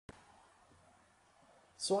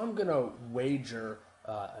So I'm going to wager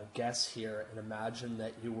a guess here and imagine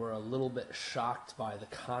that you were a little bit shocked by the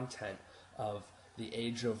content of The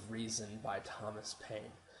Age of Reason by Thomas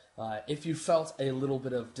Paine. If you felt a little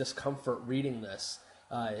bit of discomfort reading this,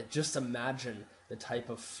 just imagine the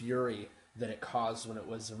type of fury that it caused when it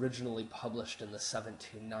was originally published in the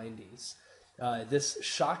 1790s. This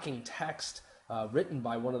shocking text, written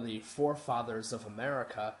by one of the forefathers of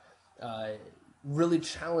America, really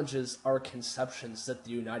challenges our conceptions that the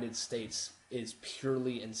United States is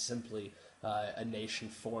purely and simply a nation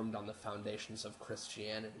formed on the foundations of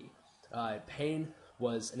Christianity. Paine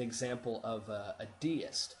was an example of a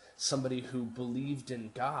deist, somebody who believed in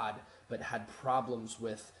God but had problems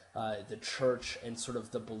with the church and sort of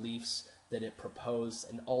the beliefs that it proposed,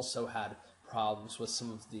 and also had problems with some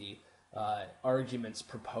of the arguments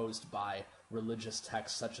proposed by religious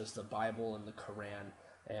texts such as the Bible and the Quran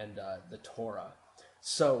and the Torah.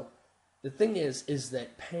 So the thing is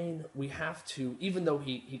that Paine, we have to, even though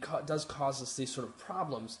he does cause us these sort of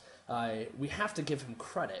problems, we have to give him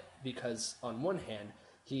credit, because on one hand,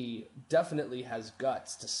 he definitely has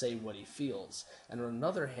guts to say what he feels, and on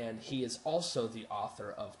another hand, he is also the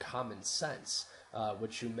author of Common Sense,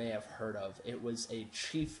 which you may have heard of. It was a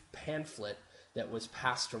chief pamphlet that was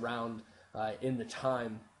passed around in the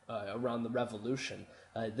time around the Revolution.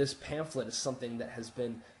 This pamphlet is something that has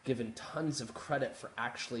been given tons of credit for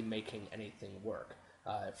actually making anything work.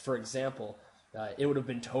 For example, it would have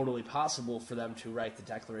been totally possible for them to write the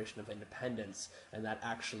Declaration of Independence and that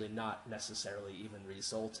actually not necessarily even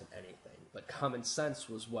result in anything. But Common Sense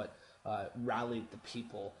was what rallied the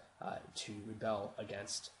people to rebel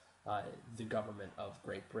against the government of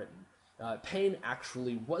Great Britain. Paine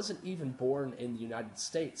actually wasn't even born in the United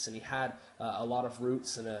States, and he had a lot of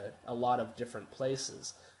roots in a lot of different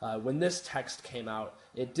places. When this text came out,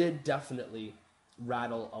 it did definitely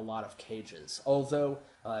rattle a lot of cages. Although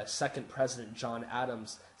second President John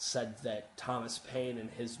Adams said that Thomas Paine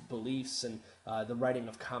and his beliefs and the writing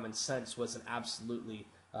of Common Sense was an absolutely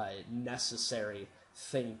necessary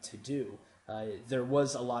thing to do, there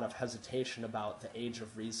was a lot of hesitation about the Age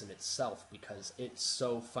of Reason itself, because it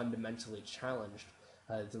so fundamentally challenged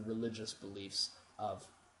the religious beliefs of,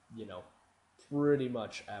 pretty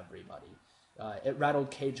much everybody. It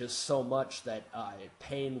rattled cages so much that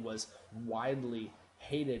Paine was widely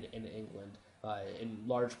hated in England. In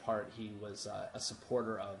large part, he was a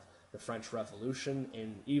supporter of the French Revolution,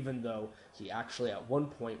 and even though he actually at one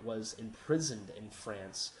point was imprisoned in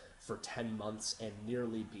France for 10 months and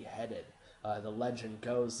nearly beheaded, the legend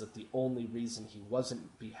goes that the only reason he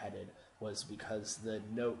wasn't beheaded was because the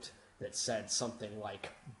note that said something like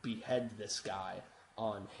 "behead this guy"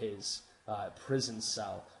 on his prison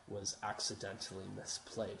cell was accidentally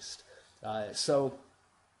misplaced. So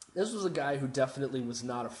this was a guy who definitely was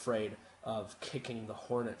not afraid of kicking the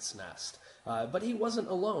hornet's nest. But he wasn't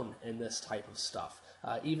alone in this type of stuff.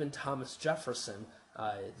 Even Thomas Jefferson,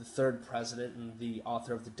 the third president and the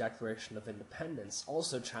author of the Declaration of Independence,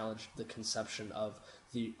 also challenged the conception of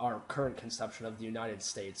our current conception of the United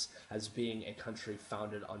States as being a country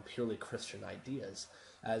founded on purely Christian ideas.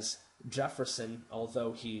 As Jefferson,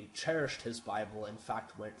 although he cherished his Bible, in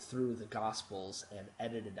fact went through the Gospels and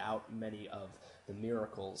edited out many of the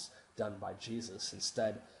miracles done by Jesus,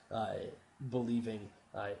 instead believing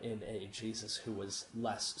in a Jesus who was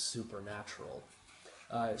less supernatural.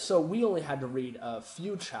 So we only had to read a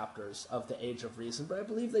few chapters of The Age of Reason, but I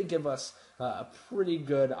believe they give us a pretty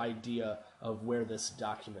good idea of where this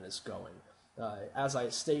document is going. As I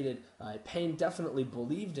stated, Paine definitely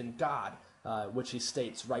believed in God, which he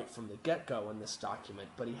states right from the get-go in this document,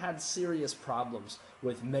 but he had serious problems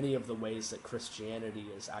with many of the ways that Christianity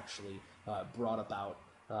is actually brought about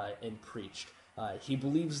and preached. He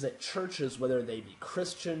believes that churches, whether they be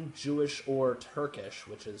Christian, Jewish, or Turkish,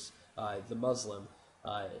 which is the Muslim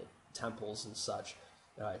temples and such,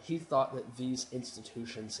 he thought that these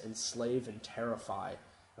institutions enslave and terrify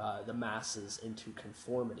the masses into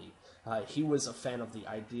conformity. He was a fan of the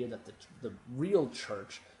idea that the real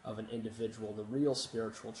church of an individual, the real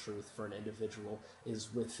spiritual truth for an individual,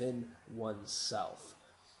 is within oneself.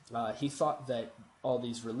 He thought that all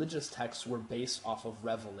these religious texts were based off of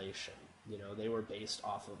revelation. They were based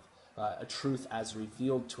off of a truth as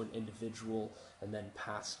revealed to an individual and then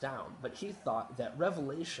passed down. But he thought that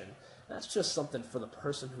revelation, that's just something for the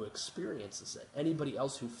person who experiences it. Anybody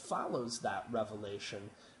else who follows that revelation,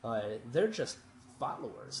 they're just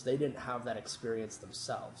followers. They didn't have that experience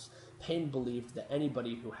themselves. Paine believed that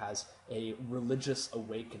anybody who has a religious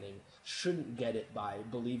awakening shouldn't get it by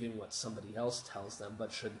believing what somebody else tells them,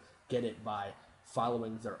 but should get it by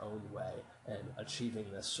following their own way and achieving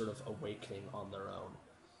this sort of awakening on their own.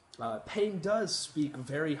 Paine does speak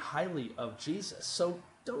very highly of Jesus, so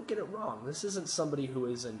don't get it wrong. This isn't somebody who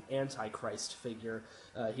is an antichrist figure.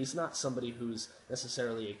 He's not somebody who's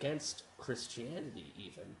necessarily against Christianity,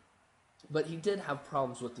 even. But he did have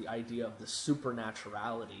problems with the idea of the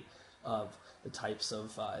supernaturality of the types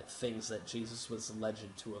of things that Jesus was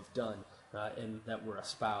alleged to have done and that were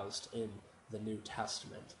espoused in the New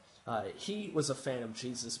Testament. He was a fan of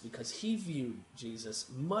Jesus because he viewed Jesus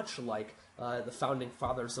much like the founding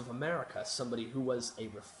fathers of America, somebody who was a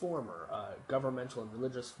reformer, a governmental and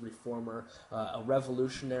religious reformer, a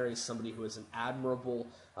revolutionary, somebody who was an admirable,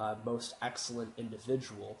 most excellent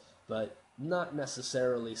individual, but not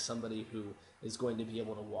necessarily somebody who is going to be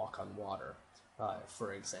able to walk on water,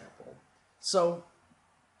 for example. So,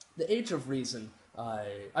 the Age of Reason,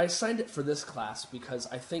 I assigned it for this class because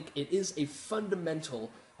I think it is a fundamental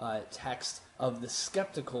text of the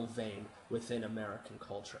skeptical vein within American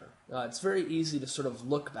culture. It's very easy to sort of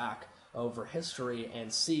look back over history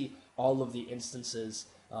and see all of the instances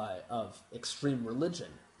of extreme religion.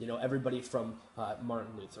 You know, everybody from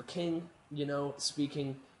Martin Luther King, you know,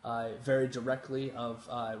 speaking very directly of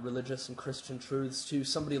religious and Christian truths, to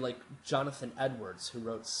somebody like Jonathan Edwards, who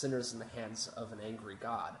wrote Sinners in the Hands of an Angry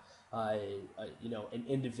God. You know, an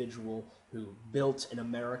individual who built an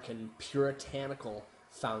American puritanical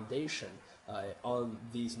foundation on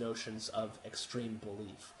these notions of extreme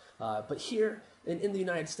belief. But here in the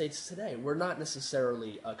United States today, we're not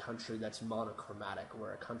necessarily a country that's monochromatic.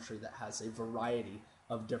 We're a country that has a variety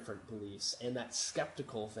of different beliefs, and that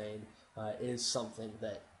skeptical vein is something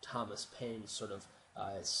that Thomas Paine sort of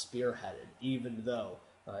spearheaded, even though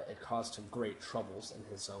it caused him great troubles in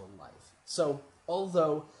his own life. So,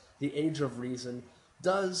 although the Age of Reason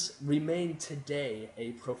does remain today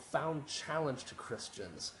a profound challenge to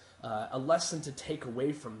Christians, a lesson to take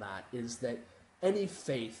away from that is that any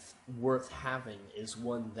faith worth having is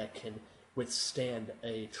one that can withstand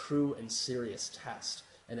a true and serious test.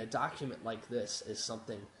 And a document like this is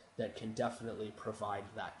something that can definitely provide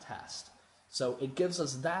that test. So it gives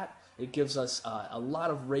us that. It gives us a lot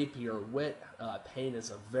of rapier wit. Paine is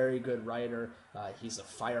a very good writer. He's a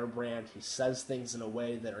firebrand. He says things in a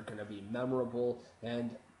way that are going to be memorable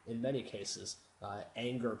and, in many cases,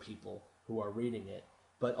 anger people who are reading it.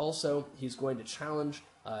 But also, he's going to challenge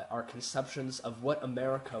our conceptions of what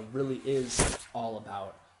America really is all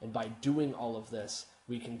about. And by doing all of this,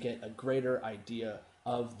 we can get a greater idea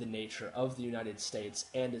of the nature of the United States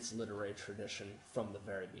and its literary tradition from the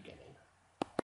very beginning.